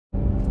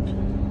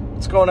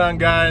What's going on,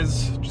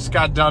 guys? Just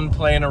got done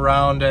playing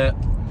around at,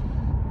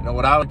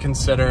 what I would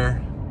consider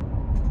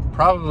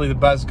probably the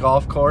best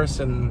golf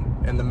course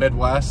in the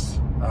Midwest.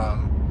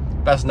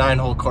 Best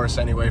 9-hole course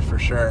anyway, for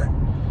sure.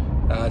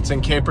 It's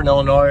in Capron,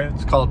 Illinois.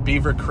 It's called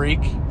Beaver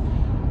Creek.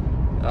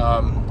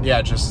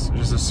 Yeah, just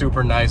a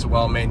super nice,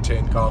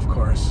 well-maintained golf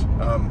course.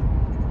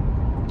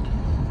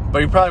 But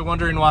you're probably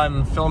wondering why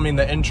I'm filming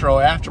the intro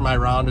after my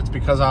round. It's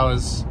because I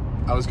was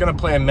gonna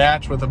play a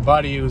match with a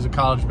buddy who's a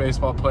college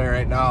baseball player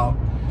right now,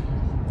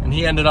 and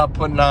he ended up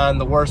putting on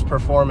the worst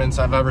performance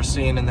I've ever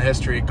seen in the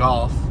history of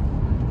golf.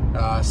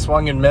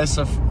 Swung and missed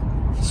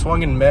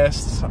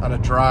on a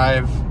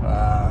drive.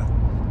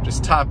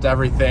 Just topped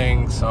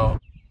everything. So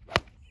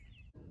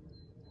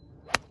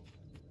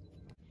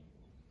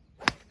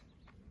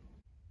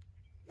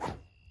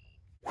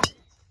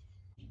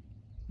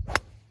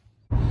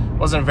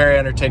wasn't a very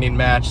entertaining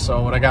match.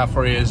 So what I got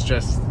for you is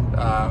just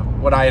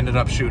what I ended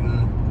up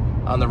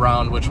shooting on the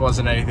round, which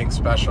wasn't anything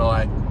special.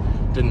 I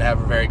didn't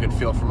have a very good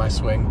feel for my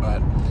swing,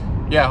 but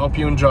yeah, hope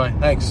you enjoy.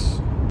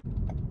 Thanks.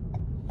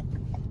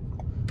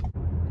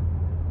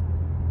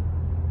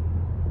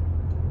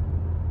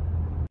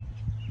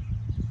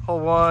 Hole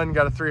 1,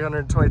 got a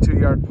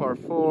 322-yard par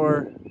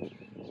 4.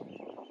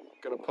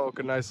 Gonna poke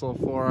a nice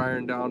little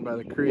 4-iron down by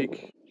the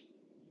creek.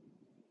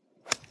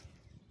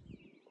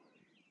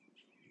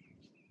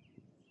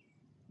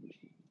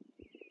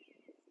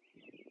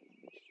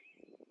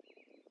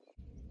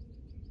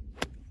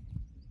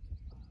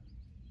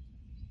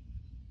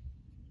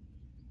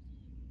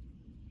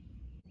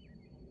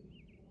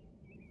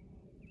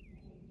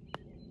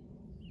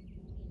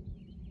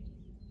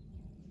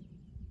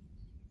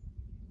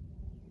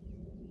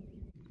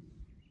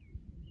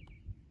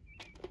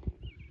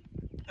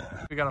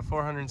 We got a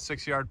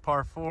 406-yard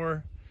par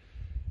 4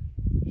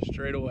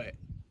 straight away.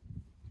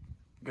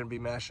 Gonna be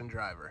mashing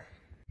driver.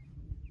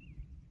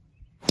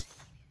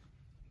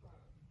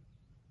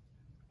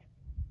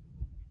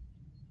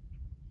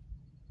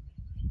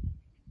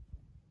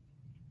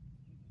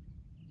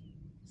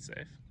 Safe.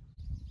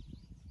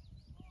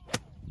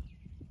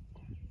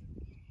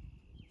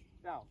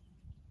 Down.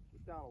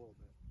 Just down a little bit.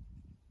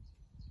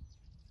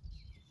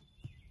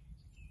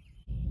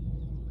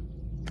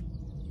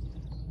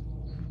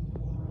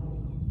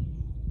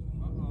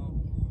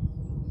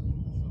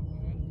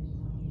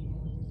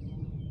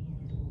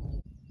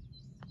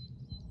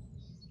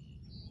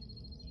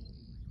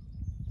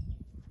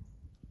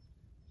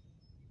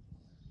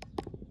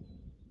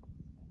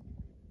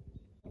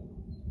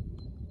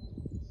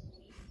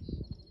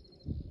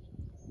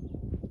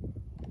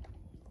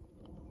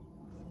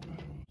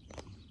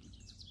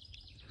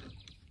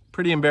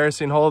 Pretty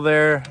embarrassing hole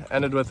there.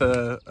 Ended with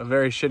a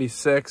very shitty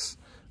 6.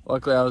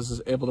 Luckily, I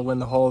was able to win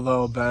the hole,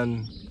 though.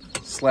 Ben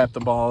slapped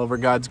the ball over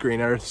God's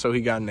green earth, so he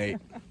got an 8.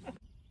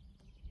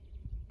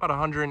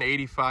 About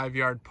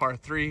 185-yard par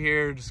 3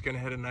 here. Just gonna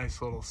hit a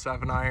nice little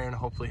 7-iron,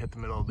 hopefully hit the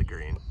middle of the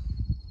green.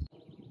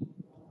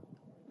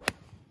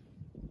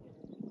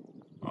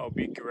 Oh,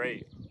 be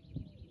great.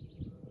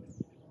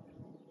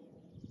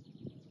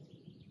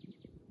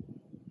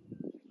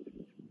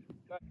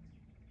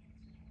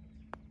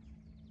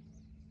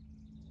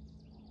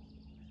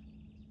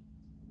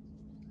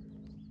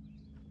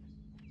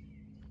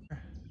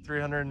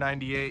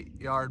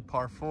 .398-yard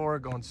par 4,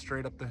 going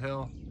straight up the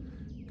hill.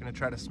 Gonna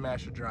try to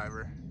smash a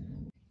driver.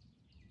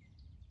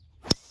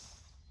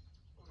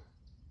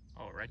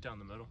 Oh, right down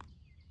the middle.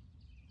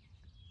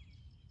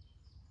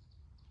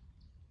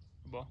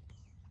 Good ball.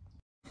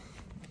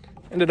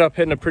 Ended up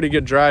hitting a pretty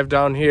good drive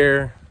down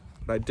here,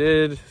 but I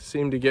did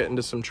seem to get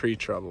into some tree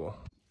trouble.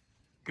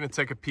 Gonna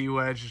take a P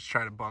wedge, just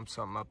try to bump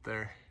something up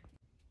there.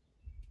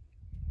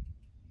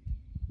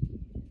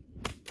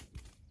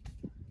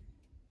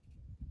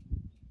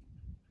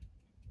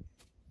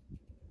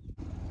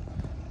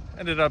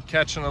 Ended up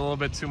catching a little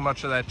bit too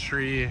much of that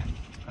tree.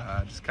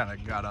 Just kind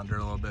of got under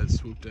a little bit,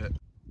 swooped it.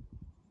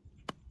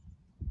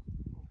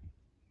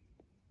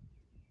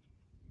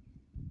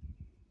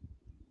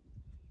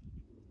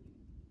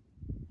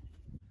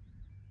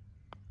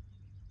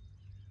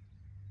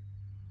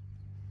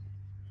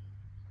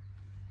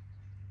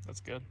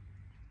 That's good.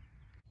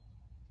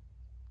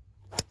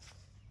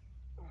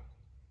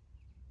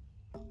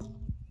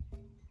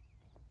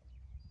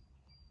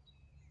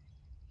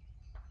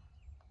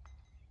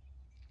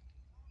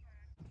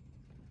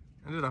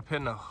 Ended up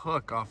hitting a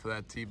hook off of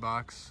that tee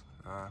box.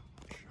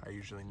 I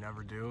usually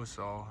never do,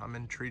 so I'm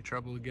in tree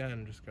trouble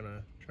again. Just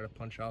gonna try to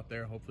punch out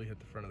there, hopefully hit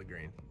the front of the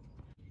green.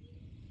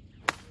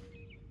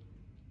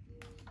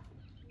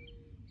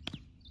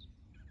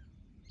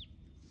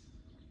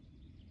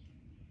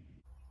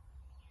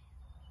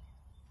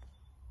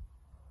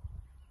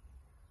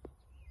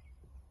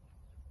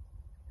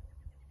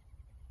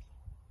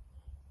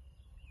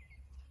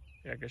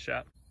 Yeah, good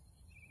shot.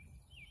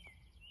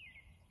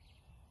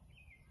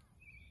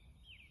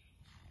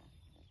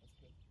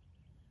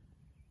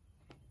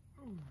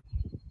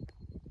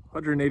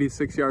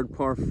 186-yard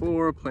par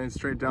 4, playing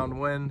straight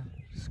downwind.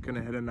 Just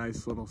gonna hit a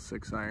nice little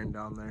 6-iron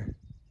down there.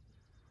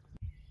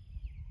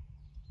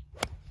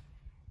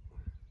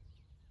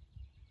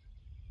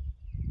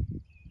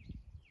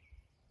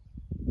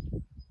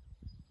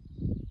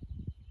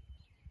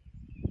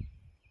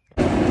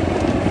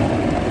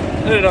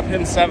 Ended up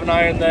hitting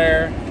 7-iron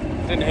there.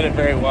 Didn't hit it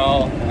very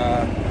well.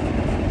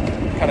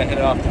 Kind of hit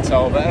it off the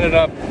toe, but ended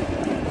up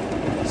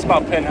just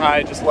about pin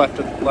high, just left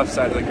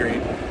side of the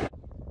green.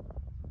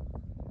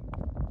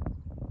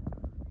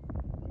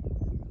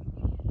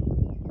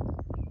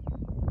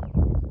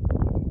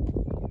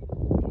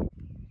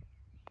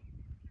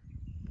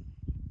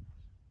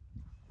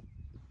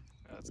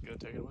 That's good.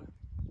 Take it away.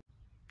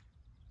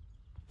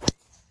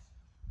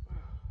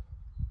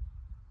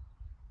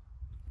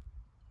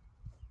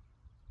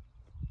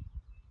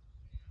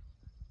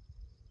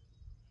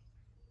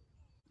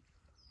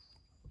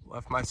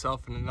 Left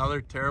myself in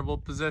another terrible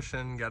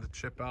position. Got to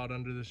chip out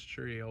under this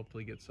tree.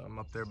 Hopefully get something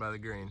up there by the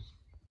green.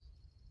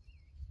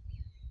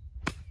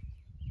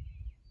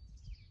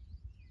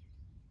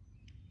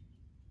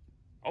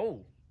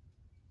 Oh,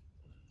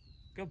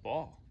 good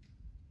ball.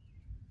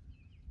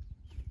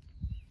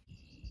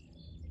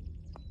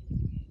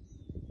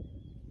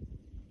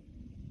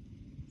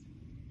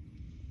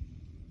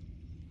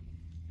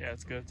 Yeah,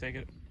 it's good. Take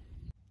it.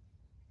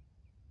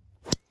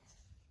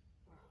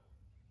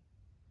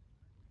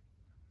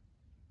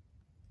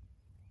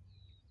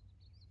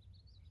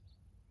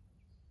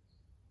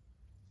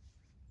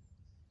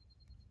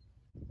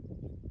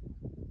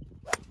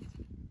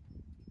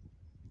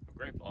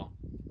 Great ball.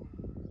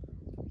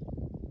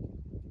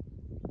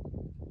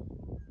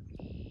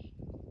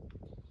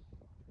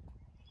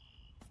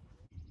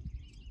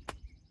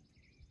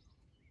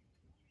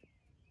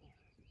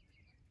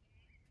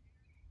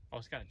 Oh,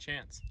 it's got a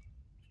chance.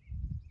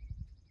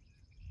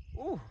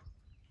 Ooh.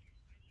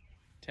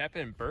 Tap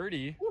in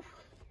birdie. Ooh.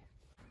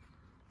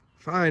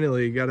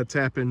 Finally got a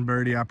tap in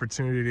birdie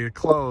opportunity to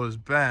close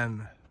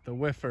Ben, the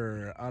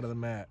whiffer, out of the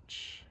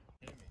match.